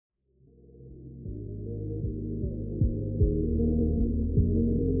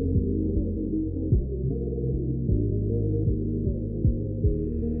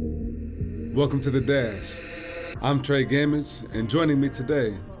Welcome to The Dash. I'm Tre Gammage, and joining me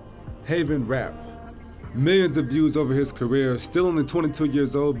today, Haven Rap. Millions of views over his career, still only 22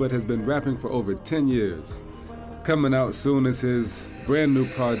 years old, but has been rapping for over 10 years. Coming out soon is his brand new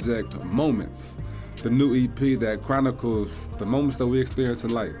project, Moments, the new EP that chronicles the moments that we experience in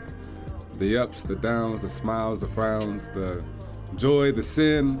life. The ups, the downs, the smiles, the frowns, the joy, the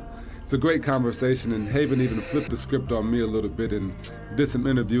sin. It's a great conversation, and Haven even flipped the script on me a little bit and did some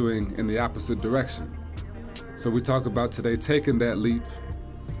interviewing in the opposite direction. So we talk about today taking that leap.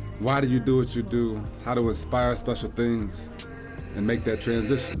 Why do you do what you do? How to inspire special things and make that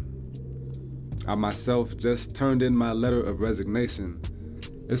transition. I myself just turned in my letter of resignation.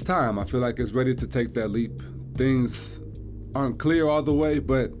 It's time. I feel like it's ready to take that leap. Things aren't clear all the way,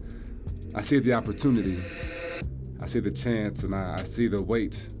 but I see the opportunity. I see the chance, and I see the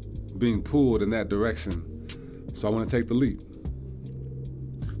weight being pulled in that direction. So I want to take the leap.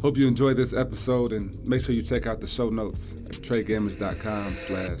 Hope you enjoyed this episode, and make sure you check out the show notes at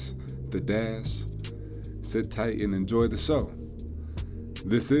tregammage.com/the dash. Sit tight and enjoy the show.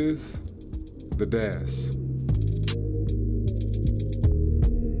 This is The Dash.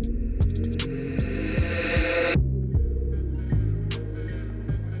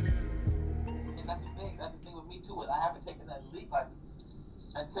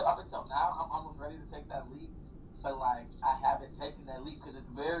 Up until now, I'm almost ready to take that leap, but I haven't taken that leap because it's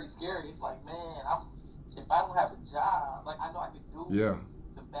very scary. It's like, man, if I don't have a job, I know I can do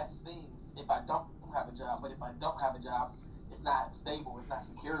the best things if I don't have a job, but if I don't have a job, it's not stable, it's not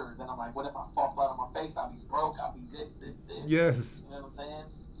secure. Then I'm like, what if I fall flat on my face? I'll be broke, I'll be this. Yes. You know what I'm saying?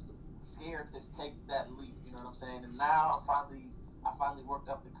 Scared to take that leap, you know what I'm saying? And now I finally worked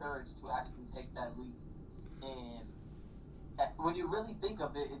up the courage to actually take that leap. And when you really think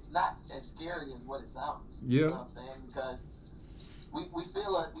of it, it's not as scary as what it sounds. Yeah. You know what I'm saying? Because we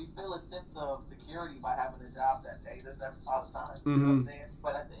feel a sense of security by having a job that pays us all the time. You know what I'm saying?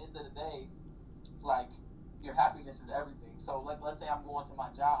 But at the end of the day, your happiness is everything. So let's say I'm going to my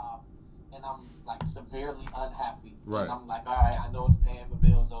job and I'm severely unhappy. Right. And I'm like, all right, I know it's paying my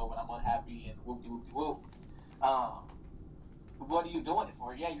bills though, but I'm unhappy and whoop-de-whoop-de-whoop. What are you doing it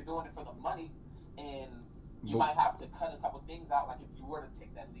for? Yeah, you're doing it for the money, and you might have to cut a couple things out, if you were to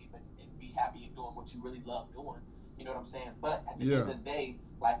take that leap and be happy and doing what you really love doing. You know what I'm saying? But at the end of the day,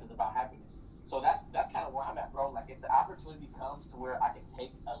 life is about happiness. So that's kind of where I'm at, bro. If the opportunity comes to where I can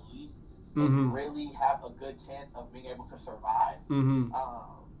take a leap and really have a good chance of being able to survive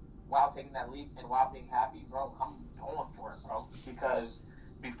while taking that leap and while being happy, bro, I'm going for it, bro. Because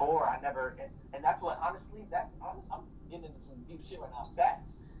before I never, and that's what, honestly, I'm getting into some deep shit right now. That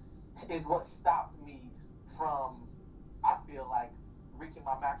is what stopped me from, I feel reaching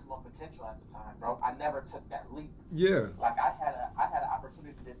my maximum potential at the time, bro. I never took that leap. Yeah. I had an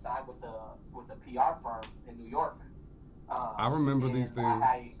opportunity to sign with a PR firm in New York. I remember these things.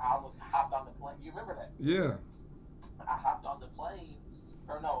 I almost hopped on the plane. You remember that? Yeah. I hopped on the plane,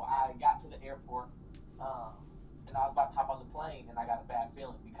 I got to the airport, and I was about to hop on the plane, and I got a bad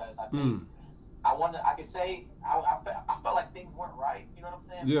feeling because I think I felt like things weren't right. You know what I'm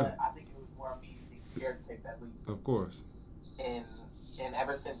saying? Yeah. But I think it was more of me being scared to take that leap. Of course. And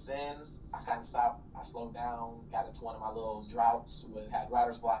ever since then, I kind of stopped. I slowed down, got into one of my little droughts, had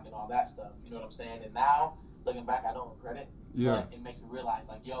writer's block and all that stuff. You know what I'm saying? And now, looking back, I don't regret it. Yeah. But it makes me realize,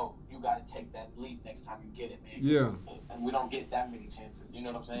 yo, you got to take that leap next time you get it, man. Yeah. And we don't get that many chances. You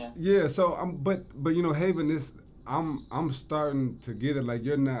know what I'm saying? Yeah. So but Haven, I'm starting to get it.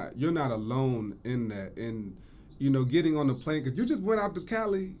 You're not alone in that. And getting on the plane, because you just went out to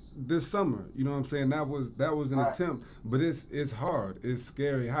Cali this summer. You know what I'm saying? That was an attempt, but it's hard. It's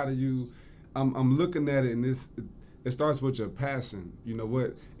scary. How do you? I'm looking at it, and it starts with your passion. You know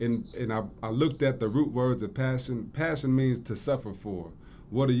what? And I looked at the root words of passion. Passion means to suffer for.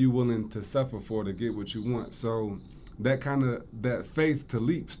 What are you willing to suffer for to get what you want? So that faith to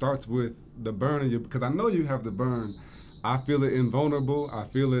leap starts with the burn in you, because I know you have the burn. I feel it in vulnerable. I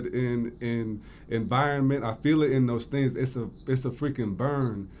feel it in environment. I feel it in those things. It's a freaking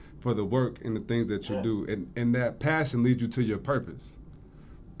burn for the work and the things that you do, and that passion leads you to your purpose.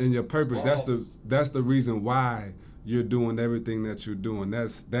 And your purpose, that's the reason why you're doing everything that you're doing.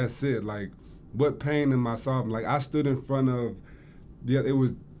 That's it. What pain am I solving? I stood in front of, it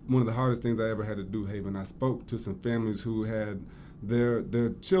was one of the hardest things I ever had to do, Haven. I spoke to some families who had their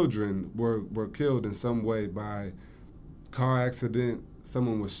children were killed in some way by car accident.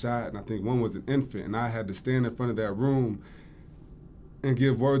 Someone was shot, and I think one was an infant, and I had to stand in front of that room and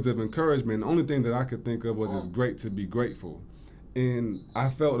give words of encouragement. And the only thing that I could think of was, it's great to be grateful. And I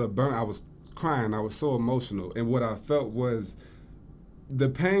felt a burn. I was crying. I was so emotional. And what I felt was the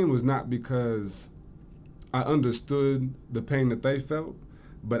pain was not because I understood the pain that they felt,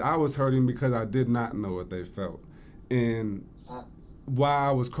 but I was hurting because I did not know what they felt. And why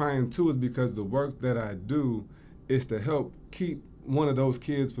I was crying too is because the work that I do is to help keep one of those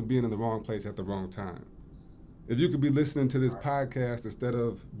kids from being in the wrong place at the wrong time. If you could be listening to this podcast instead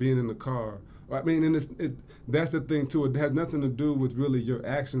of being in the car, I mean, and that's the thing too. It has nothing to do with really your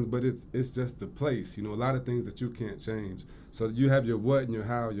actions, but it's just the place. You know, a lot of things that you can't change. So you have your what and your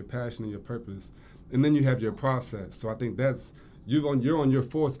how, your passion and your purpose, and then you have your process. So I think that's you're on your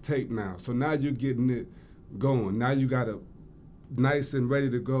fourth tape now. So now you're getting it going. Now you got it nice and ready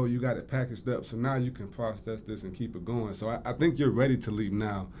to go. You got it packaged up. So now you can process this and keep it going. So I think you're ready to leap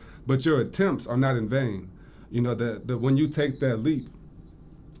now, but your attempts are not in vain. You know that when you take that leap,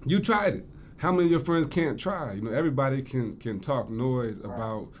 you tried it. How many of your friends can't try? You know, everybody can talk noise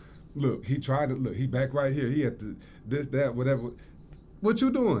about, look, he tried it. Look, he back right here. He had to this, that, whatever. What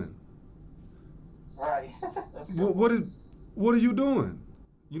you doing? Right. What are you doing?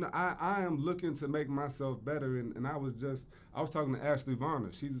 You know, I am looking to make myself better, and I was talking to Ashley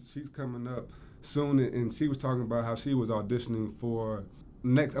Varner. She's coming up soon, and she was talking about how she was auditioning for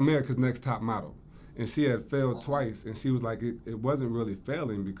America's Next Top Model. And she had failed twice, and she was like, it wasn't really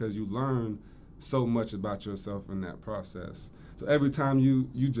failing because you learn so much about yourself in that process. So every time you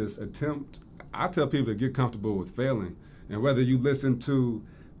just attempt, I tell people to get comfortable with failing. And whether you listen to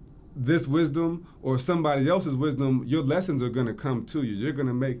this wisdom or somebody else's wisdom, your lessons are going to come to you. You're going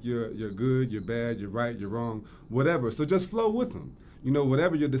to make your good, your bad, your right, your wrong, whatever. So just flow with them. You know,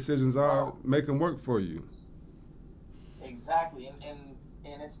 whatever your decisions are, make them work for you. Exactly. And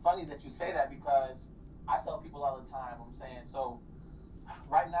it's funny that you say that because I tell people all the time, I'm saying, so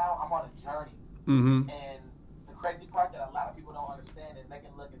right now I'm on a journey. Mm-hmm. And the crazy part that a lot of people don't understand is they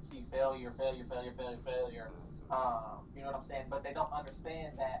can look and see failure. You know what I'm saying? But they don't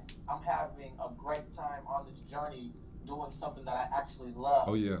understand that I'm having a great time on this journey doing something that I actually love.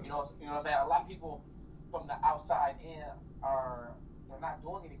 Oh, yeah. You know what I'm saying? A lot of people from the outside in they're not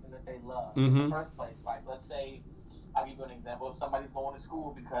doing anything that they love in the first place. Like, let's say, I'll give you an example. If somebody's going to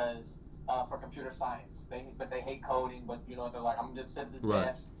school because for computer science, but they hate coding, but you know they're like, I'm just sit at this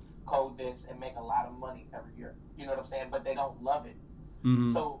desk, code this, and make a lot of money every year. You know what I'm saying? But they don't love it. Mm-hmm.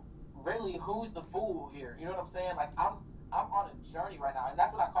 So really, who's the fool here? You know what I'm saying? Like I'm on a journey right now, and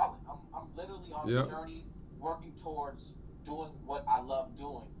that's what I call it. I'm literally on a journey, working towards doing what I love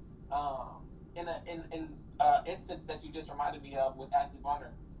doing. In instance that you just reminded me of with Ashley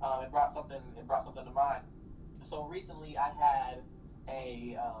Bonner, it brought something to mind. So recently, I had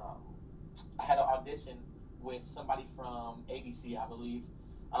an audition with somebody from ABC, I believe.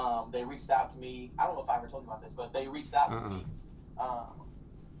 They reached out to me. I don't know if I ever told you about this, but they reached out to me,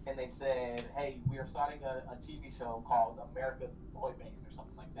 and they said, "Hey, we are starting a TV show called America's Boy Band or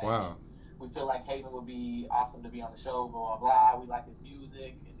something like that. Wow. We feel like Haven would be awesome to be on the show. Blah blah blah. We like his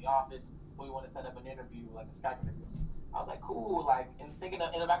music in the office. So we want to set up an interview, like a Skype interview." I was like, cool, like, and thinking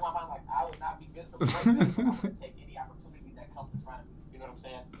in the back of my mind, like, I would not be good for this, but I'm gonna take any opportunity that comes in front of me. You know what I'm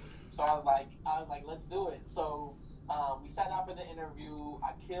saying? So I was like, let's do it. So we sat down for the interview.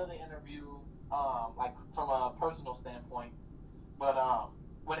 I killed the interview, like from a personal standpoint. But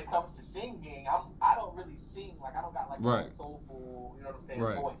when it comes to singing, I don't really sing. Like I don't got like a soulful, you know what I'm saying,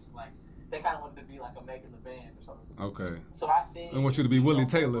 voice. Like they kind of wanted to be like a making the band or something. Okay. So I sing. I want you to be Willie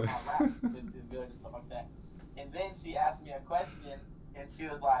Taylor. My rap is good and stuff like that. And then she asked me a question, and she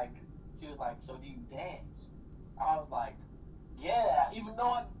was like, so do you dance? I was like, yeah, even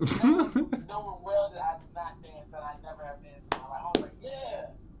knowing well that I do not dance and I never have danced in my life. I was like,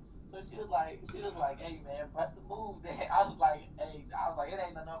 yeah. So she was like, hey man, bust the move. Then I was like, it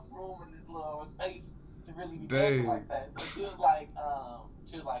ain't enough room in this little space to really be dancing like that. So she was like, all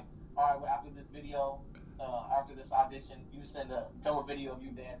right, well, after this video, after this audition, you film a video of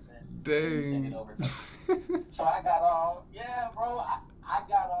you dancing. Dang. And you send it over to me. So I got off. Yeah, bro. I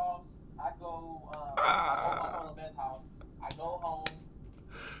got off. I go home to Ben's house. I go home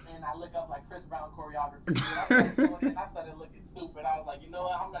and I look up like Chris Brown choreography. And I started doing it, and I started looking stupid. I was like, you know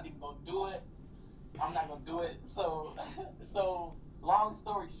what? I'm not even gonna do it. I'm not gonna do it. So long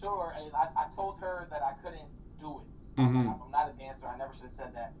story short, is I told her that I couldn't do it. Mm-hmm. I'm not a dancer. I never should have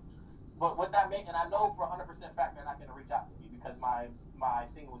said that. But what that made, and I know for 100% fact they're not going to reach out to me because my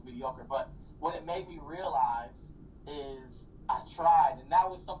singing was mediocre. But what it made me realize is I tried, and that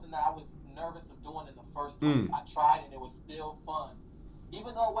was something that I was nervous of doing in the first place. I tried, and it was still fun,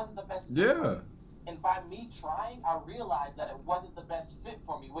 even though it wasn't the best fit for me. And by me trying, I realized that it wasn't the best fit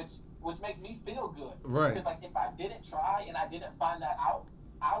for me, which makes me feel good. Right. Because like if I didn't try and I didn't find that out,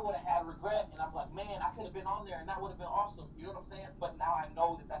 I would have had regret, and I'm like, man, I could have been on there, and that would have been awesome. You know what I'm saying? But now I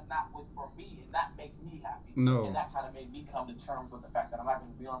know that that's not what's for me, and that makes me happy. No. And that kind of made me come to terms with the fact that I'm not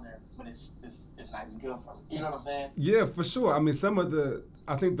going to be on there, but it's not even good for me. You know what I'm saying? Yeah, for sure. I mean,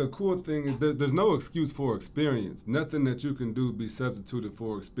 I think the cool thing is there's no excuse for experience. Nothing that you can do be substituted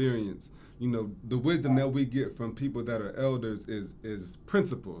for experience. You know, the wisdom that we get from people that are elders is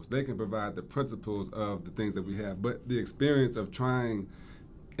principles. They can provide the principles of the things that we have, but the experience of trying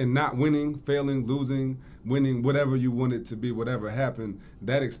and not winning, failing, losing, winning, whatever you want it to be, whatever happened,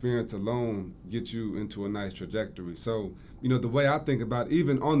 that experience alone gets you into a nice trajectory. So, you know, the way I think about it,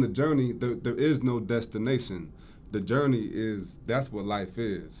 even on the journey, there is no destination. The journey that's what life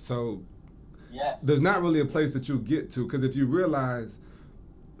is. So yes. There's not really a place that you get to, because if you realize,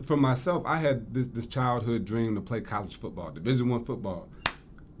 for myself, I had this childhood dream to play college football, Division I football,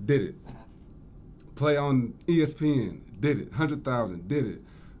 did it. Play on ESPN, did it. 100,000, did it.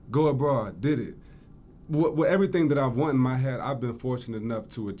 Go abroad, did it. Everything that I've wanted in my head, I've been fortunate enough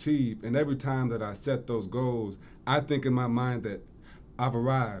to achieve. And every time that I set those goals, I think in my mind that I've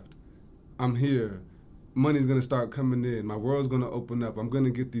arrived. I'm here. Money's going to start coming in. My world's going to open up. I'm going to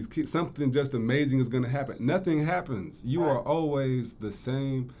get these kids. Something just amazing is going to happen. Nothing happens. You are always the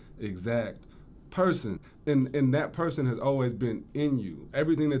same exact person. And that person has always been in you.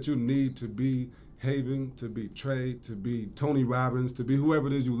 Everything that you need to be Haven, to be Tre, to be Tony Robbins, to be whoever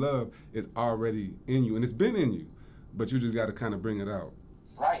it is you love is already in you. And it's been in you, but you just got to kind of bring it out.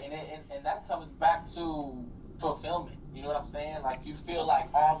 Right, and that comes back to fulfillment. You know what I'm saying? Like, you feel like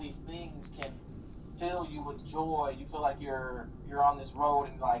all these things can fill you with joy. You feel like you're on this road,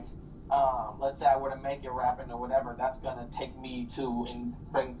 and like, let's say I were to make it rapping or whatever, that's going to take me to and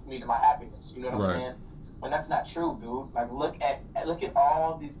bring me to my happiness. You know what I'm saying? When that's not true, dude. Like, look at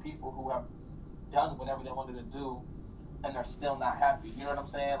all these people who have done whatever they wanted to do, and they're still not happy. You know what I'm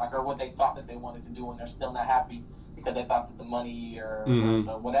saying? Like, or what they thought that they wanted to do, and they're still not happy because they thought that the money or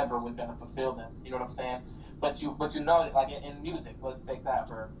whatever was going to fulfill them. You know what I'm saying? But you know, like in music, let's take that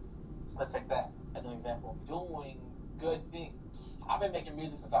as an example. Doing good things. I've been making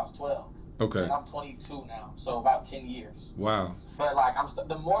music since I was 12. Okay. And I'm 22 now, so about 10 years. Wow. But like,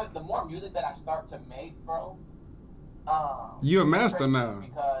 the more music that I start to make, bro. You're a master now.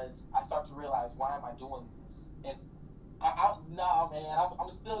 Because I start to realize, why am I doing this? And I'm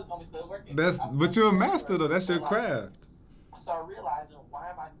still working. But you're a master though. That's your craft. I start realizing, why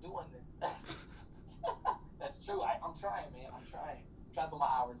am I doing this? That's true. I'm trying, man. I'm trying to put my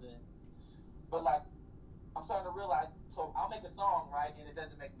hours in. But like, I'm starting to realize. So I'll make a song, right, and it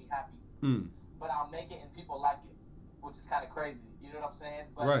doesn't make me happy. But I'll make it and people like it, which is kind of crazy. You know what I'm saying?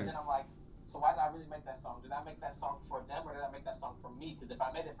 But then I'm like, so why did I really make that song? Did I make that song for them, or did I make that song for me? Because if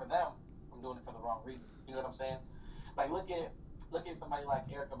I made it for them, I'm doing it for the wrong reasons. You know what I'm saying? Like, look at somebody like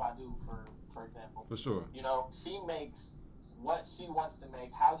Erykah Badu, for example. For sure. You know, she makes what she wants to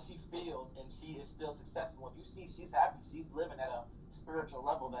make, how she feels, and she is still successful. And you see she's happy. She's living at a spiritual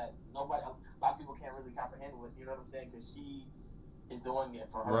level that a lot of people can't really comprehend with. You know what I'm saying? Because she is doing it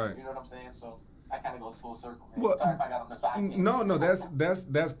for her. Right. You know what I'm saying? So that kind of goes full circle, man. Well, sorry if I got on the side. No,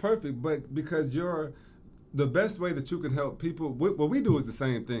 that's perfect. But because the best way that you can help people, what we do is the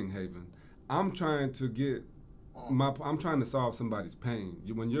same thing, Haven. I'm trying to I'm trying to solve somebody's pain.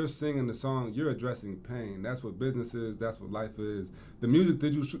 When you're singing the song, you're addressing pain. That's what business is. That's what life is. The music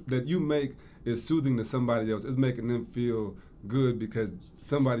that you make is soothing to somebody else. It's making them feel good because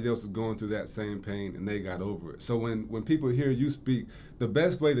somebody else is going through that same pain and they got over it. So when people hear you speak, the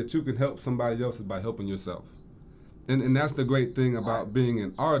best way that you can help somebody else is by helping yourself. And that's the great thing about being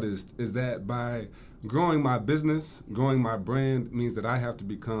an artist, is that by growing my business, growing my brand, means that I have to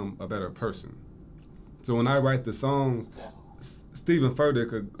become a better person. So when I write the songs, Stephen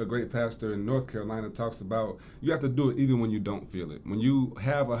Furtick, a great pastor in North Carolina, talks about you have to do it even when you don't feel it. When you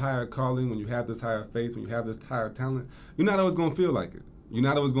have a higher calling, when you have this higher faith, when you have this higher talent, you're not always going to feel like it. You're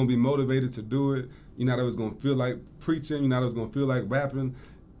not always going to be motivated to do it. You're not always going to feel like preaching. You're not always going to feel like rapping.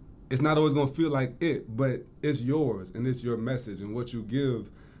 It's not always going to feel like it, but it's yours and it's your message, and what you give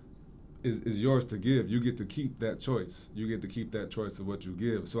is yours to give. You get to keep that choice. You get to keep that choice of what you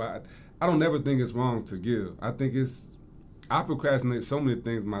give. So I don't ever think it's wrong to give. I procrastinate so many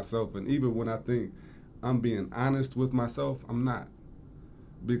things myself, and even when I think I'm being honest with myself, I'm not.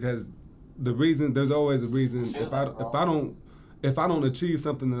 Because there's always a reason. If I don't achieve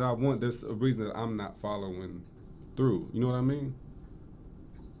something that I want, there's a reason that I'm not following through. You know what I mean?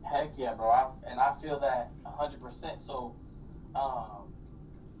 Heck yeah, bro. I feel that 100%. So,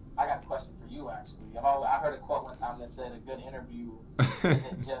 I got a question for you, actually. I heard a quote one time that said a good interview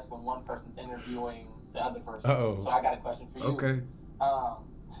isn't just when one person's interviewing the other person. Uh-oh. So I got a question for you. Okay.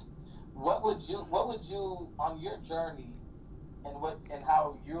 what would you on your journey and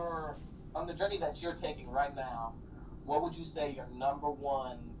how you're on the journey that you're taking right now, what would you say your number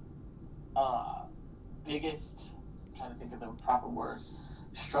one biggest, I'm trying to think of the proper word,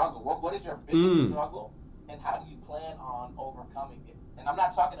 struggle? What is your biggest struggle, and how do you plan on overcoming it? And I'm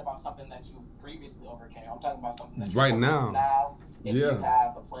not talking about something that you previously overcame. I'm talking about something that right now and you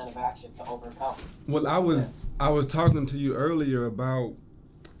have a plan of action to overcome. Well, I was talking to you earlier about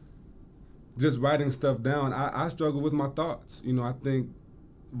just writing stuff down. I struggle with my thoughts. I think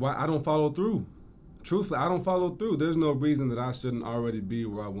why I don't follow through. Truthfully, I don't follow through. There's no reason that I shouldn't already be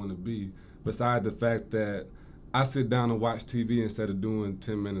where I want to be, besides the fact that I sit down and watch TV instead of doing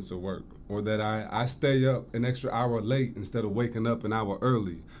 10 minutes of work, or that I stay up an extra hour late instead of waking up an hour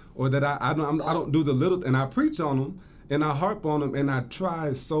early, or that I don't do the little, and I preach on them and I harp on them and I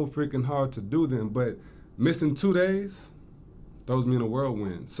try so freaking hard to do them, but missing 2 days throws me in a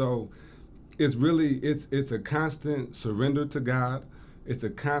whirlwind. So it's really it's a constant surrender to God. It's a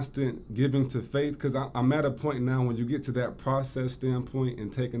constant giving to faith, because I'm at a point now when you get to that process standpoint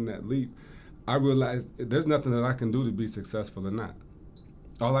and taking that leap, I realize there's nothing that I can do to be successful or not.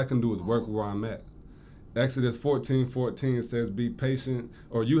 All I can do is work where I'm at. Exodus 14:14 says, be patient,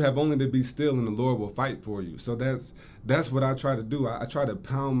 or you have only to be still and the Lord will fight for you. So that's what I try to do. I try to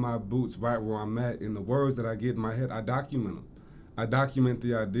pound my boots right where I'm at. In the words that I get in my head, I document them. I document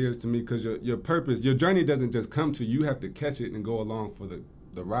the ideas to me, because your purpose, your journey doesn't just come to you. You have to catch it and go along for the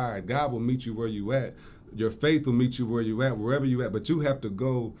ride. God will meet you where you at. Your faith will meet you where you at, wherever you at. But you have to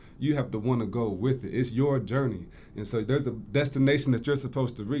go. You have to want to go with it. It's your journey. And so there's a destination that you're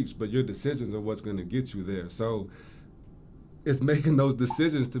supposed to reach, but your decisions are what's going to get you there. So it's making those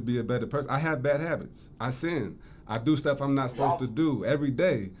decisions to be a better person. I have bad habits. I sin. I do stuff I'm not supposed to do every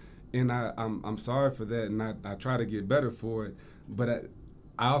day. And I'm sorry for that, and I try to get better for it. But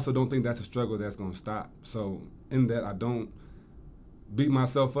I also don't think that's a struggle that's going to stop. So in that, I don't beat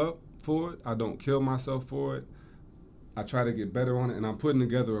myself up for it. I don't kill myself for it. I try to get better on it. And I'm putting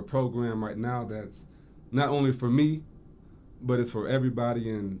together a program right now that's not only for me, but it's for everybody.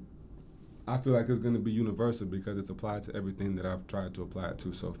 And I feel like it's going to be universal, because it's applied to everything that I've tried to apply it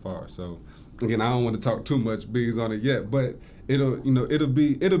to so far. So again, I don't want to talk too much bigs on it yet, but it'll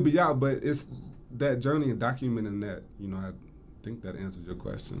be out. But it's that journey and documenting that. I think that answers your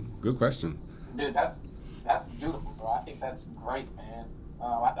question. Good question. Dude, that's beautiful, bro. I think that's great, man.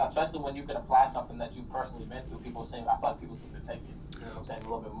 Especially when you can apply something that you've personally been through. I feel like people seem to take it, a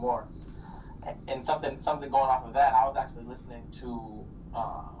little bit more. And something going off of that, I was actually listening to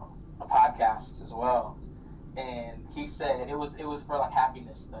a podcast as well, and he said it was for like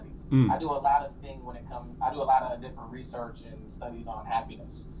happiness study. I do a lot of different research and studies on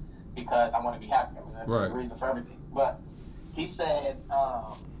happiness, because I want to be happy. I mean, that's the reason for everything. But he said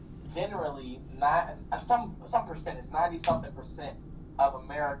generally some percentage, 90-something% of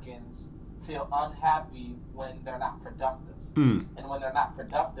Americans feel unhappy when they're not productive. And when they're not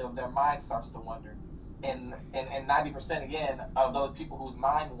productive, their mind starts to wander. And 90% again of those people whose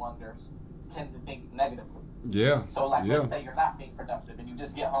mind wanders tend to think negatively. Yeah. So let's say you're not being productive and you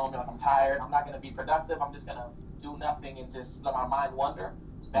just get home, you're like, I'm tired, I'm not going to be productive, I'm just going to do nothing and just let my mind wander.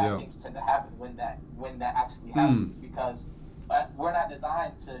 Bad things tend to happen when that actually happens, because we're not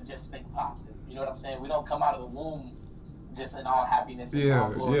designed to just think positive. You know what I'm saying? We don't come out of the womb just in all happiness and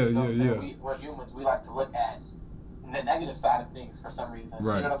all glory. We're humans. We like to look at the negative side of things for some reason.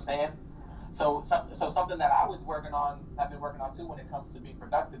 Right. You know what I'm saying? So something that I've been working on too when it comes to being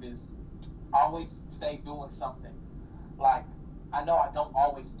productive is always stay doing something. Like, I know I don't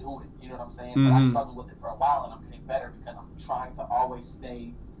always do it, you know what I'm saying? But I struggle with it for a while, and I'm getting better because I'm trying to always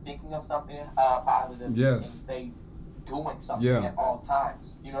stay thinking of something positive and stay doing something at all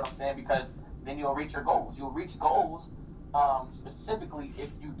times. You know what I'm saying? Because then you'll reach your goals. You'll reach goals specifically if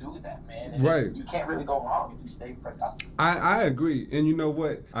you do that, man. And you can't really go wrong if you stay productive. I agree. And you know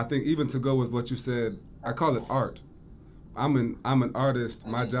what? I think even to go with what you said, I call it art. I'm an artist.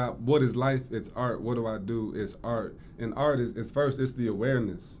 My job, what is life? It's art. What do I do? It's art. And art is first, it's the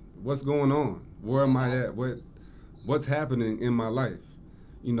awareness. What's going on? Where am I at? What's happening in my life?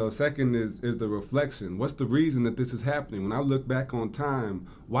 Second is the reflection. What's the reason that this is happening? When I look back on time,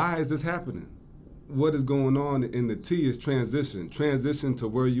 why is this happening? What is going on? And the T is transition. Transition to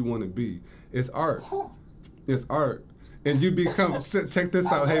where you want to be. It's art. It's art. And you become, check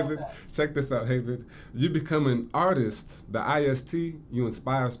this out, Haven. Check this out, Haven. You become an artist, the IST, you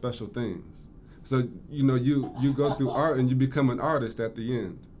inspire special things. So, you go through art and you become an artist at the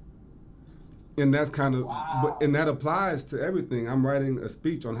end. And that's kind of, and that applies to everything. I'm writing a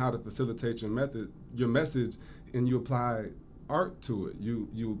speech on how to facilitate your message, and you apply art to it.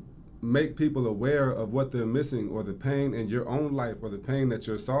 You make people aware of what they're missing or the pain in your own life or the pain that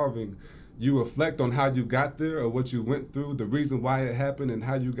you're solving, you reflect on how you got there or what you went through, the reason why it happened and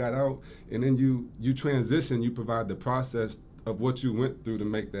how you got out, and then you transition, you provide the process of what you went through to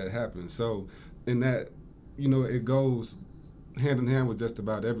make that happen. So in that, it goes hand in hand with just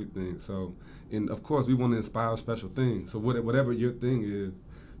about everything. So, and of course we want to inspire special things. So whatever your thing is,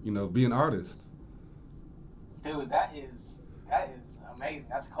 be an artist. Dude, that is amazing.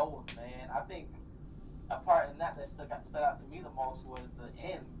 That's cold, man. I think a part in that stood out to me the most was the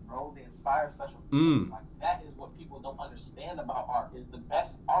end, bro. The inspire special things. Like, that is what people don't understand about art. Is the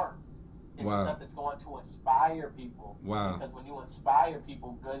best art is the stuff that's going to inspire people. Wow. Because when you inspire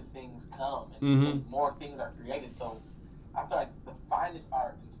people, good things come and more things are created. So I feel like the finest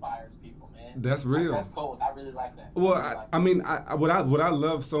art inspires people, man. That's real. That's cool. I really like that. Well, Really what I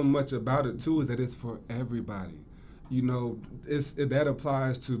love so much about it too is that it's for everybody. That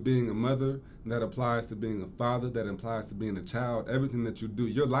applies to being a mother, that applies to being a father, that applies to being a child. Everything that you do,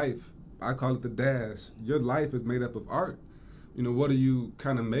 your life, I call it the dash. Your life is made up of art. What are you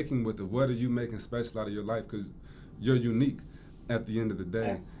kind of making with it? What are you making special out of your life? Because you're unique at the end of the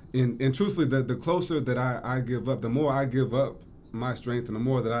day. Yes. And truthfully, the closer that I give up, the more I give up my strength and the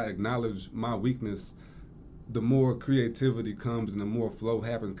more that I acknowledge my weakness, the more creativity comes and the more flow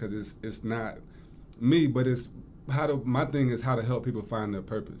happens, because it's not me, but it's my thing is how to help people find their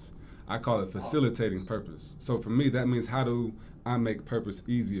purpose. I call it facilitating purpose. So for me, that means how do I make purpose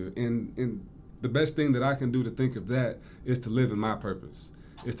easier? And the best thing that I can do to think of that is to live in my purpose.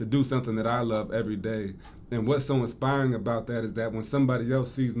 It's to do something that I love every day. And what's so inspiring about that is that when somebody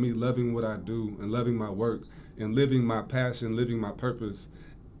else sees me loving what I do and loving my work and living my passion, living my purpose,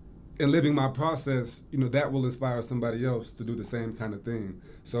 and living my process, that will inspire somebody else to do the same kind of thing.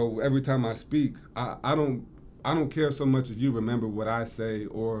 So every time I speak, I don't care so much if you remember what I say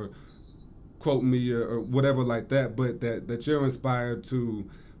or quote me or whatever like that, but that you're inspired to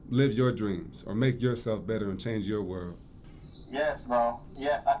live your dreams or make yourself better and change your world. Yes, bro.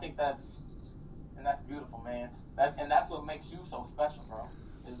 Yes, I think that's beautiful, man. That's what makes you so special, bro.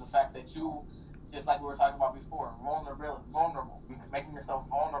 Is the fact that you, just like we were talking about before, vulnerable, making yourself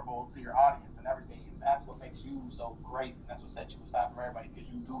vulnerable to your audience and everything. And that's what makes you so great, and that's what sets you aside from everybody, because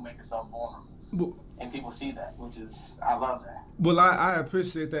you do make yourself vulnerable. And people see that, which is, I love that. Well, I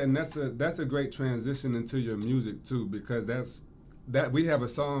appreciate that, and that's a great transition into your music too, because that we have a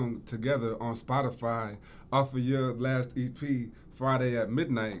song together on Spotify off of your last EP, Friday at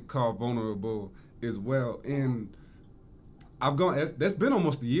Midnight, called Vulnerable as well. And that's been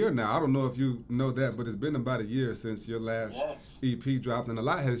almost a year now. I don't know if you know that, but it's been about a year since your last EP dropped, and a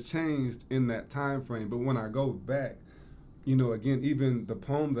lot has changed in that time frame. But when I go back, again, even the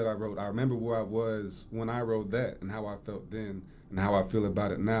poem that I wrote, I remember where I was when I wrote that and how I felt then and how I feel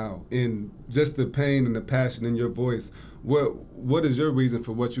about it now. And just the pain and the passion in your voice, what is your reason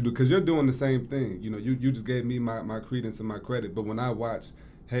for what you do? Because you're doing the same thing. You just gave me my credence and my credit. But when I watch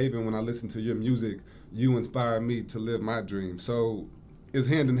Haven, when I listen to your music, you inspire me to live my dream. So it's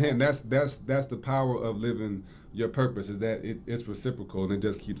hand in hand. That's the power of living your purpose, is that it's reciprocal and it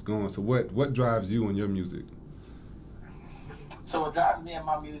just keeps going. So what drives you in your music? So what drives me in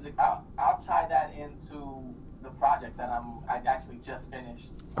my music, I'll tie that into the project that I actually just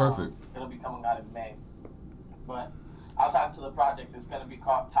finished. Perfect. It'll be coming out in May. But I'll tie it to the project. It's going to be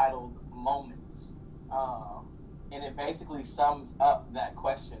titled Moments. And it basically sums up that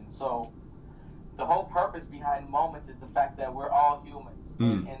question. So the whole purpose behind Moments is the fact that we're all humans.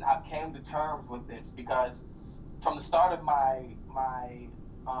 And I've came to terms with this because from the start of my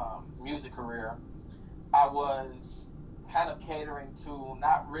music career, I was kind of catering to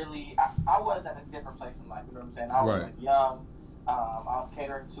not really, I was at a different place in life, you know what I'm saying? I was like young, I was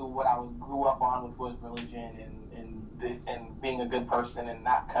catering to what I grew up on, which was religion and being a good person and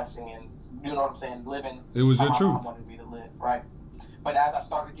not cussing and, you know what I'm saying, living it was how your my truth. mom wanted me to live, right? But as I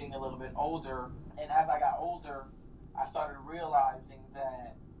started getting a little bit older, and as I got older, I started realizing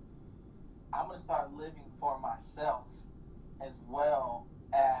that I'm going to start living for myself as well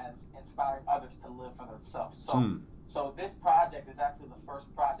as inspiring others to live for themselves. So this project is actually the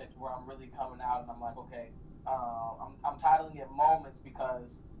first project where I'm really coming out and I'm like, okay, I'm titling it Moments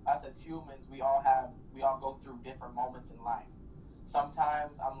because us as humans, we all go through different moments in life.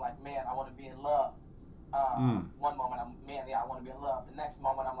 Sometimes I'm like, man, I want to be in love. One moment I want to be in love. The next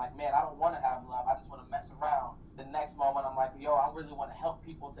moment I'm like, man, I don't want to have love. I just want to mess around. The next moment I'm like, yo, I really want to help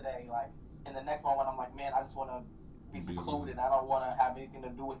people today. Like, and the next moment I'm like, man, I just want to be secluded. I don't want to have anything to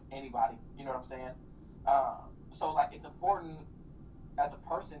do with anybody. You know what I'm saying? So like, it's important as a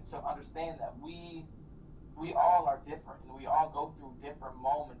person to understand that we we all are different, and we all go through different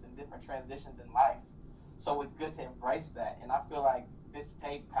moments and different transitions in life. So it's good to embrace that, and I feel like this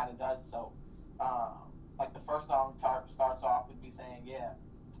tape kind of does so. Like the first song starts off with me saying, "Yeah,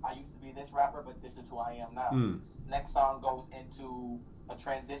 I used to be this rapper, but this is who I am now." Next song goes into a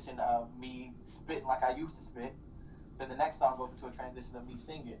transition of me spitting like I used to spit. Then the next song goes into a transition of me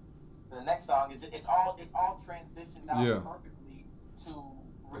singing. Then the next song it's all transitioned out perfectly to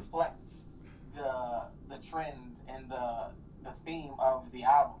reflect the trend and the theme of the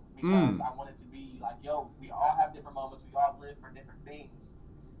album, because I want it to be like, yo, we all have different moments, we all live for different things,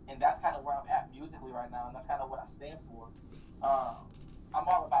 and that's kind of where I'm at musically right now, and that's kind of what I stand for. I'm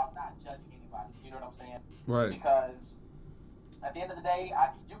all about not judging anybody, you know what I'm saying? Right. Because at the end of the day,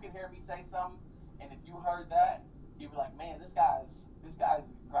 you can hear me say something, and if you heard that, you'd be like, man, this guy's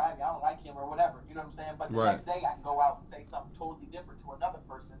grimy, I don't like him or whatever, you know what I'm saying? But the next day I can go out and say something totally different to another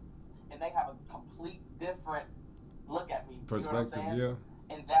person, and they have a complete different look at me. Perspective, you know what I'm saying?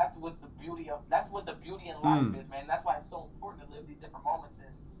 Yeah. And that's what the beauty in life is, man. That's why it's so important to live these different moments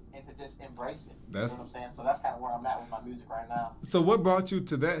and to just embrace it. You know what I'm saying? So that's kind of where I'm at with my music right now. So what brought you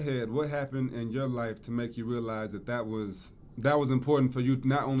to that head? What happened in your life to make you realize that was important for you,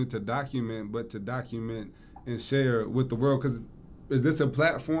 not only to document, but to document and share with the world? Because is this a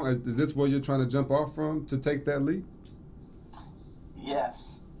platform? Is this where you're trying to jump off from to take that leap?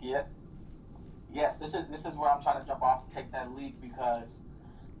 Yes. Yeah. Yes, this is where I'm trying to jump off to take that leap, because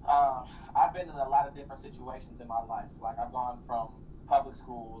I've been in a lot of different situations in my life. Like, I've gone from public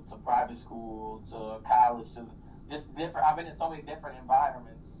school to private school to college to just different. I've been in so many different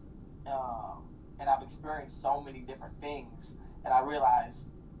environments, and I've experienced so many different things. And I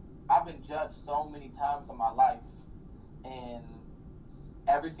realized I've been judged so many times in my life, and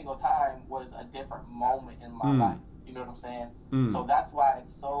every single time was a different moment in my life. You know what I'm saying? So that's why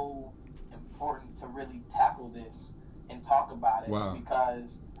it's so important to really tackle this and talk about it. Wow.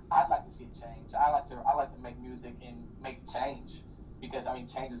 Because I'd like to see a change. I like to make music and make change, because I mean,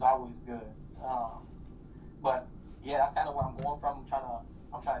 change is always good. But yeah, that's kind of where I'm going from.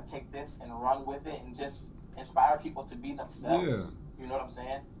 I'm trying to take this and run with it and just inspire people to be themselves. Yeah. You know what I'm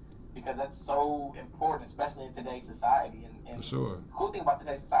saying? Because that's so important, especially in today's society. And for sure. The cool thing about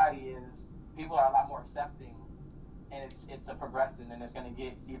today's society is people are a lot more accepting, and it's a progression, and it's going to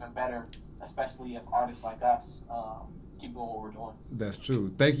get even better, especially if artists like us keep doing what we're doing. That's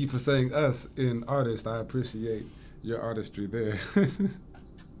true. Thank you for saying us in artists. I appreciate your artistry there.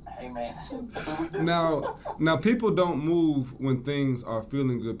 Hey, man. That's what we do. Now, people don't move when things are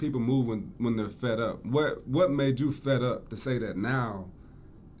feeling good. People move when they're fed up. What made you fed up to say that now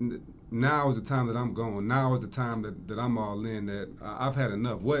is the time that I'm going. Now is the time that I'm all in, that I've had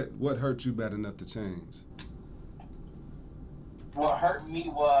enough. What hurt you bad enough to change? What hurt me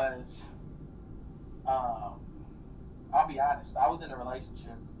was, I'll be honest, I was in a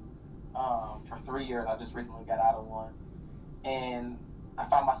relationship for 3 years. I just recently got out of one. And I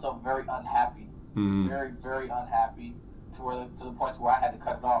found myself very unhappy, very, very unhappy, to the point where I had to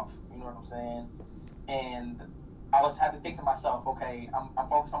cut it off. You know what I'm saying? And I had to think to myself, okay, I'm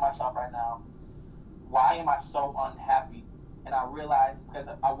focused on myself right now. Why am I so unhappy? And I realized, because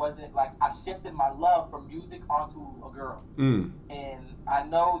I shifted my love from music onto a girl. And I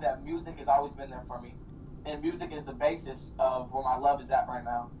know that music has always been there for me. And music is the basis of where my love is at right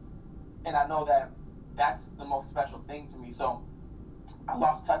now. And I know that that's the most special thing to me. So I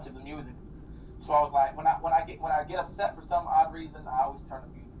lost touch of the music. So I was like, when I get upset for some odd reason, I always turn to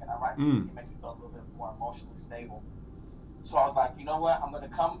music and I write music. It makes me feel a little bit more emotionally stable. So I was like, you know what? I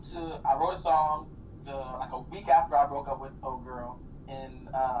wrote a song like a week after I broke up with old girl, and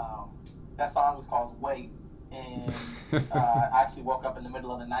that song was called Wait. And I actually woke up in the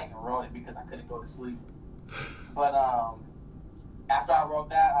middle of the night and wrote it because I couldn't go to sleep. But after I wrote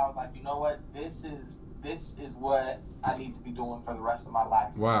that, I was like, you know what? This is what I need to be doing for the rest of my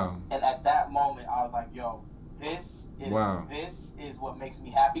life. Wow. And at that moment, I was like, yo, this is what makes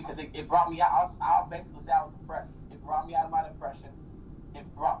me happy, because it brought me out. I'll basically say I was depressed. It brought me out of my depression. It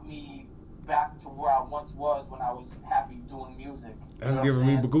brought me back to where I once was when I was happy doing music. That's giving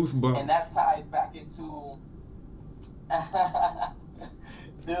me goosebumps. And that ties back into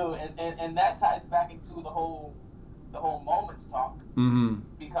dude, and that ties back into the whole Moments talk.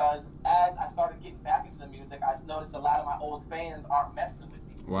 Because as I started getting back into the music, I noticed a lot of my old fans aren't messing with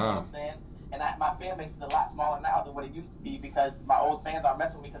me. Wow. You know what I'm saying? And my fan base is a lot smaller now than what it used to be, because my old fans aren't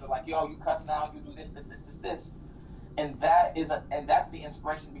messing with me because they're like, yo, you cuss now, you do this. And that's the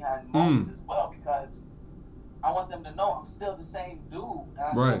inspiration behind Moments as well, because I want them to know I'm still the same dude, and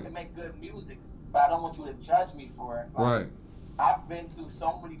I still can make good music, but I don't want you to judge me for it. Like, right. I've been through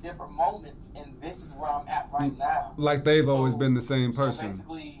so many different moments, and this is where I'm at right now. Like they've always been the same person. So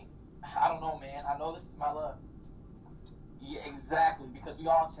basically, I don't know, man. I know this is my luck. Yeah, exactly. Because we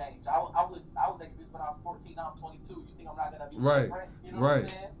all change. I was like this when I was 14. Now I'm 22. You think I'm not gonna be different? You know what I'm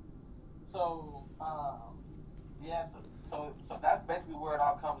saying? So, yeah. So that's basically where it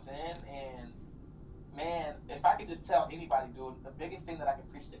all comes in. And man, if I could just tell anybody, dude, the biggest thing that I can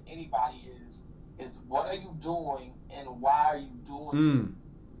preach to anybody is what are you doing and why are you doing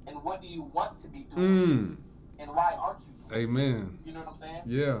it? And what do you want to be doing? And why aren't you doing Amen. it? You know what I'm saying?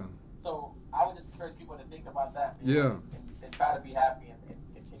 Yeah. So I would just encourage people to think about that. Yeah. And try to be happy and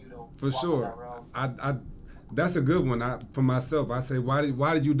continue to for walk sure. That road. I that's a good one. For myself, I say, why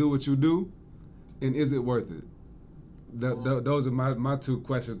do you do what you do, and is it worth it? Those are my two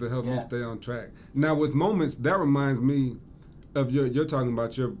questions to help me stay on track. Now, with moments, that reminds me of you're talking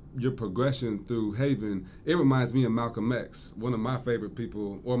about your progression through Haven. It reminds me of Malcolm X. One of my favorite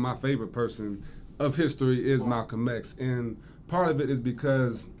people, or my favorite person of history, is Malcolm X, and part of it is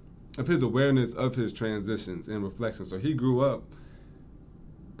because of his awareness of his transitions and reflections. So he grew up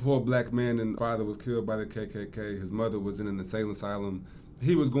poor black man, and father was killed by the KKK. His mother was in an insane asylum.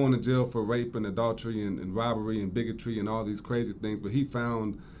 He was going to jail for rape and adultery and robbery and bigotry and all these crazy things, but he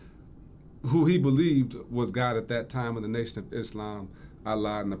found who he believed was God at that time in the Nation of Islam,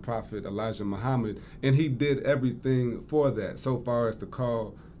 Allah and the Prophet Elijah Muhammad, and he did everything for that, so far as to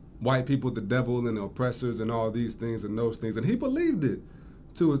call white people the devil and the oppressors and all these things and those things, and he believed it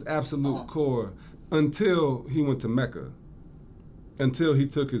to his absolute core until he went to Mecca, until he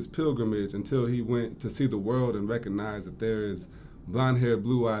took his pilgrimage, until he went to see the world and recognized that there is blonde-haired,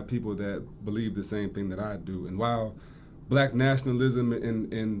 blue-eyed people that believe the same thing that I do. And while black nationalism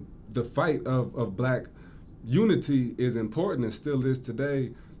and the fight of black unity is important and still is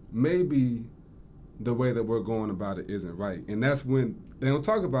today, maybe the way that we're going about it isn't right. And that's when they don't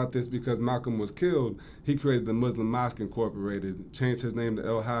talk about this, because Malcolm was killed. He created the Muslim Mosque Incorporated, changed his name to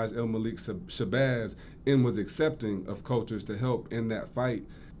El Hajj El Malik Shabazz, and was accepting of cultures to help in that fight.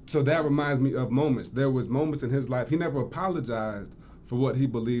 So that reminds me of moments. There was moments in his life. He never apologized for what he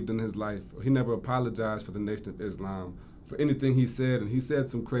believed in his life. He never apologized for the Nation of Islam, for anything he said, and he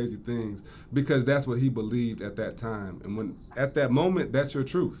said some crazy things because that's what he believed at that time. And when at that moment, that's your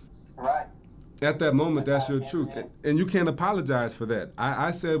truth. Right. At that moment, that's your truth. And you can't apologize for that.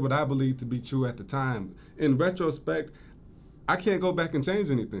 I said what I believed to be true at the time. In retrospect, I can't go back and change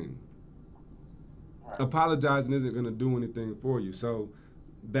anything. Right. Apologizing isn't going to do anything for you. So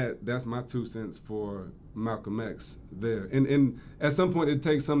that's my 2 cents for Malcolm X there. And at some point, it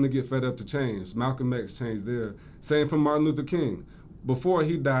takes something to get fed up to change. Malcolm X changed there. Same for Martin Luther King. Before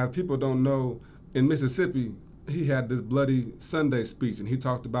he died, people don't know, in Mississippi, he had this bloody Sunday speech, and he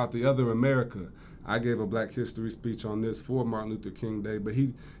talked about the other America. I gave a Black History speech on this for Martin Luther King Day, but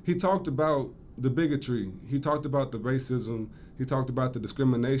he talked about the bigotry. He talked about the racism. He talked about the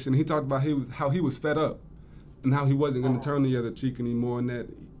discrimination. He talked about how he was fed up and how he wasn't going to turn the other cheek anymore, and that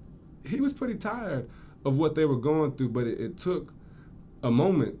he was pretty tired of what they were going through, but it took a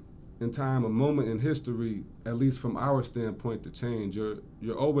moment in time, a moment in history, at least from our standpoint, to change. You're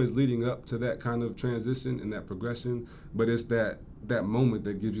always leading up to that kind of transition and that progression, but it's that moment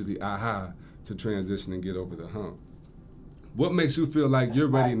that gives you the aha to transition and get over the hump. What makes you feel like you're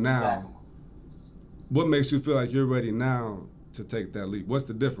ready now? Exactly. What makes you feel like you're ready now to take that leap? What's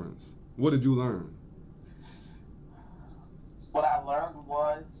the difference? What did you learn? What I learned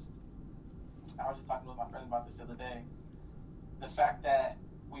was, I was just talking with my friend about this the other day, the fact that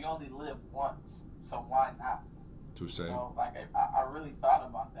we only live once, so why not? Touche. You know, like I really thought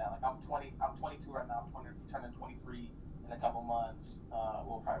about that. Like I'm 22 right now. I'm turning 23 in a couple months.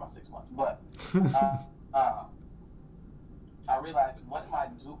 Well, probably about 6 months. But I realized, what am I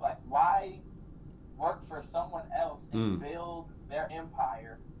doing? Like, why work for someone else and build their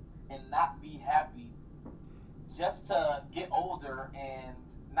empire and not be happy just to get older and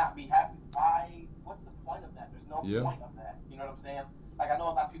not be happy? Why? What's the point of that? There's no point of that. You know what I'm saying? Like, I know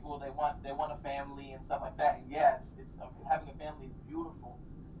a lot of people, they want a family and stuff like that. And yeah, it's having a family is beautiful,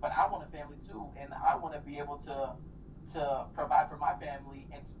 but I want a family too, and I want to be able to provide for my family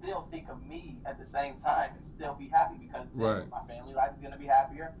and still think of me at the same time and still be happy, because then my family life is going to be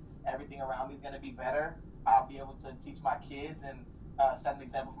happier. Everything around me is going to be better. I'll be able to teach my kids and set an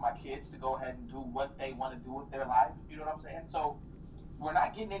example for my kids to go ahead and do what they want to do with their life. You know what I'm saying? So we're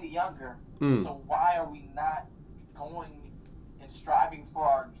not getting any younger. So why are we not going and striving for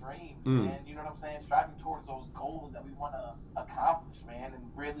our dreams, man? You know what I'm saying? Striving towards those goals that we want to accomplish, man. And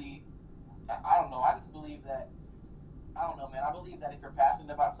really, I don't know. I just believe that, I don't know, man. I believe that if you're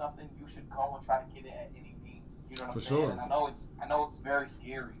passionate about something, you should go and try to get it at any means. You know what For I'm saying? sure. And I know it's very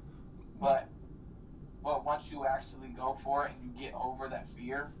scary, but once you actually go for it and you get over that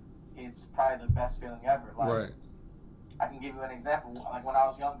fear, it's probably the best feeling ever. Like, right. I can give you an example. Like when I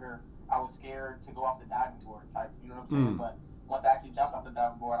was younger, I was scared to go off the diving board type. You know what I'm saying? But once I actually jumped off the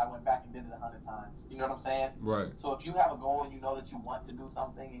diving board, I went back and did it 100 times. You know what I'm saying? Right. So if you have a goal and you know that you want to do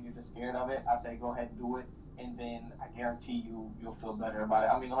something and you're just scared of it, I say go ahead and do it. And then I guarantee you'll feel better about it.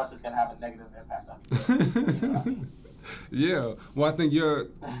 I mean, unless it's going to have a negative impact on you. You know what I mean? Yeah. Well, I think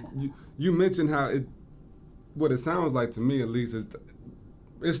you mentioned how what it sounds like to me, at least, is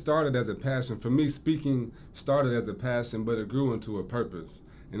it started as a passion. For me, speaking started as a passion, but it grew into a purpose.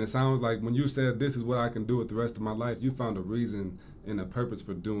 And it sounds like when you said this is what I can do with the rest of my life, you found a reason and a purpose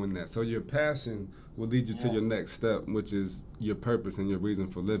for doing that. So your passion will lead you to your next step, which is your purpose and your reason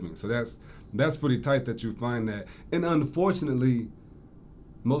for living. So that's pretty tight that you find that. And unfortunately,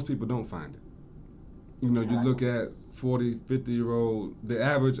 most people don't find it. You know, you look at 40, 50-year-old, the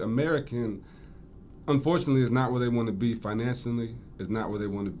average American, unfortunately, is not where they want to be financially. It's not where they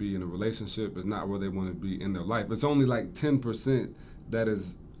want to be in a relationship. It's not where they want to be in their life. It's only like 10% that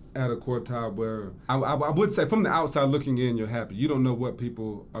is at a quartile where I would say from the outside looking in, you're happy. You don't know what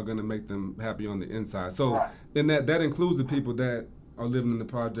people are going to make them happy on the inside. So and that includes the people that are living in the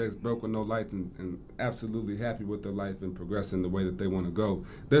projects, broke with no lights, and absolutely happy with their life and progressing the way that they want to go.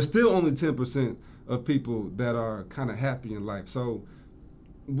 There's still only 10% of people that are kind of happy in life. So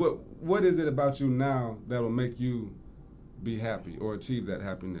what is it about you now that will make you be happy or achieve that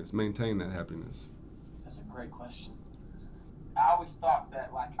happiness, maintain that happiness? That's a great question. I always thought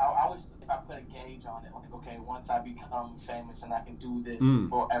that, like, I always, if I put a gauge on it, like, okay, once I become famous and I can do this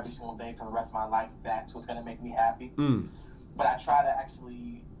for every single day for the rest of my life, that's what's going to make me happy. But I try to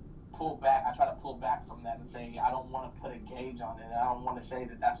actually pull back. I try to pull back from that and say, I don't want to put a gauge on it. I don't want to say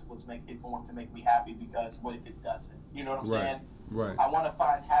that that's what's it's going to make me happy, because what if it doesn't? You know what I'm saying? Right. I want to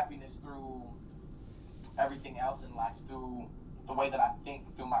find happiness through everything else in life, through the way that I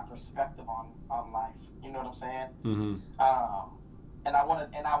think, through my perspective on life. You know what I'm saying? Mm-hmm. And I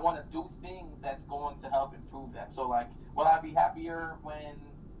want to do things that's going to help improve that. So, like, will I be happier when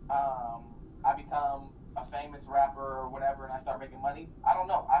I become a famous rapper or whatever and I start making money? I don't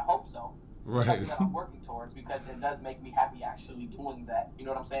know. I hope so. Right. Something that I'm working towards, because it does make me happy actually doing that. You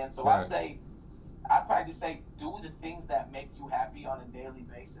know what I'm saying? So I'd probably just say do the things that make you happy on a daily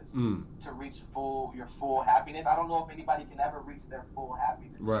basis to reach your full happiness. I don't know if anybody can ever reach their full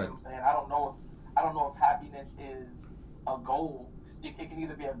happiness. Right. You know what I'm saying? I don't know if happiness is a goal. It can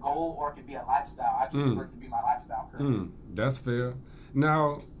either be a goal or it can be a lifestyle. I choose for it to be my lifestyle currently. That's fair.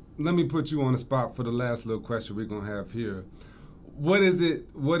 Now, let me put you on the spot for the last little question we're going to have here. What is it,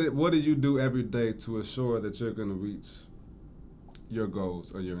 what do you do every day to assure that you're going to reach your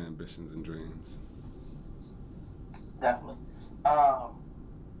goals or your ambitions and dreams? Definitely.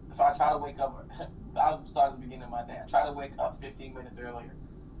 So I try to wake up, I'll start at the beginning of my day. I try to wake up 15 minutes earlier.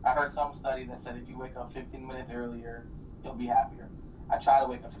 I heard some study that said if you wake up 15 minutes earlier, you'll be happier. I try to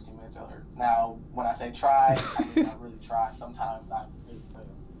wake up 15 minutes earlier. Now, when I say try, I mean I really try. Sometimes I really fail.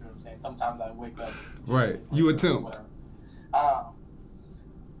 You know what I'm saying? Sometimes I wake up. Right. You attempt.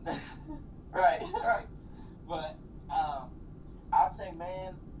 Right. But I'd say,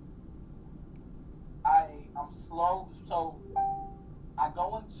 man, I'm slow. So I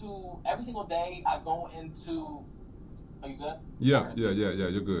go into every single day. I go into. Are you good? Yeah. You're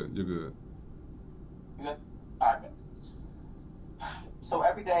good. You good? All right, good. So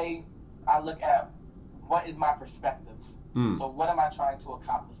every day I look at what is my perspective. So what am I trying to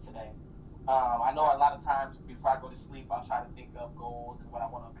accomplish today? I know a lot of times before I go to sleep, I'll try to think of goals and what I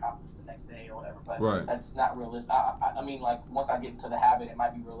want to accomplish the next day or whatever, but that's not realistic. I mean, like, once I get into the habit, it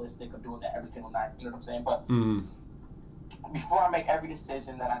might be realistic of doing that every single night. You know what I'm saying? But before I make every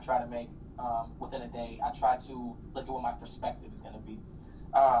decision that I try to make within a day, I try to look at what my perspective is going to be.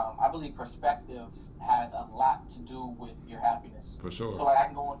 I believe perspective has a lot to do with your happiness. For sure. So, like, I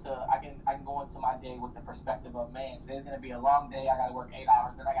can go into my day with the perspective of, man, today's gonna be a long day. I gotta work 8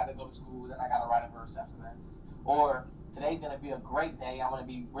 hours, then I gotta go to school, then I gotta write a verse after that. Or today's gonna be a great day. I'm gonna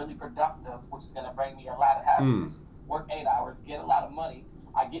be really productive, which is gonna bring me a lot of happiness. Work 8 hours, get a lot of money.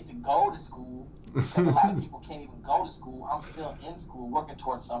 I get to go to school because a lot of people can't even go to school. I'm still in school, working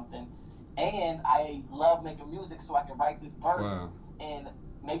towards something, and I love making music, so I can write this verse and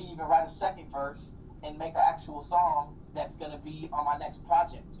maybe even write a second verse and make an actual song that's going to be on my next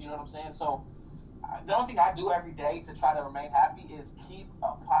project. You know what I'm saying? So the only thing I do every day to try to remain happy is keep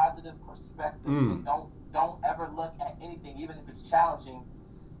a positive perspective and don't ever look at anything, even if it's challenging,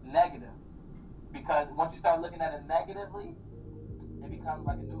 negative. Because once you start looking at it negatively, it becomes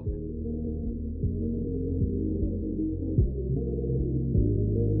like a nuisance.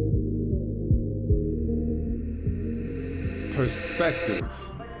 perspective.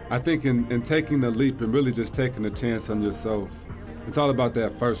 I think in taking the leap and really just taking a chance on yourself, it's all about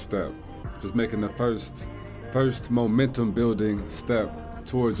that first step. Just making the first momentum building step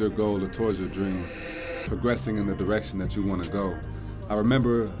towards your goal or towards your dream, progressing in the direction that you want to go. I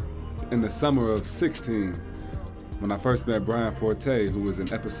remember in the summer of 16, when I first met Brian Forte, who was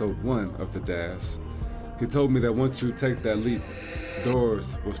in episode 1 of The Dash, he told me that once you take that leap,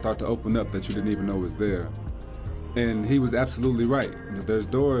 doors will start to open up that you didn't even know was there. And he was absolutely right. There's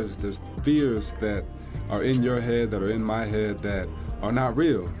doors, there's fears that are in your head, that are in my head, that are not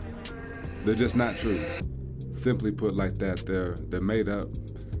real. They're just not true. Simply put like that, they're made up,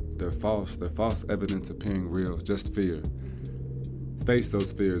 they're false evidence appearing real, just fear. Face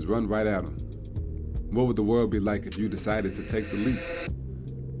those fears, run right at them. What would the world be like if you decided to take the leap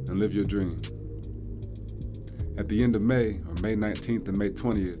and live your dream? At the end of May, or May 19th and May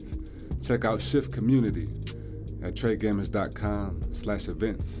 20th, check out Shift Community at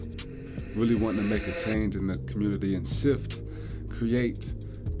tregammage.com/events. Really wanting to make a change in the community and shift, create,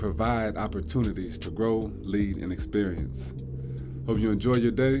 provide opportunities to grow, lead, and experience. Hope you enjoy your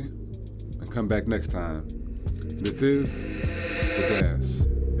day and come back next time. This is The Dash.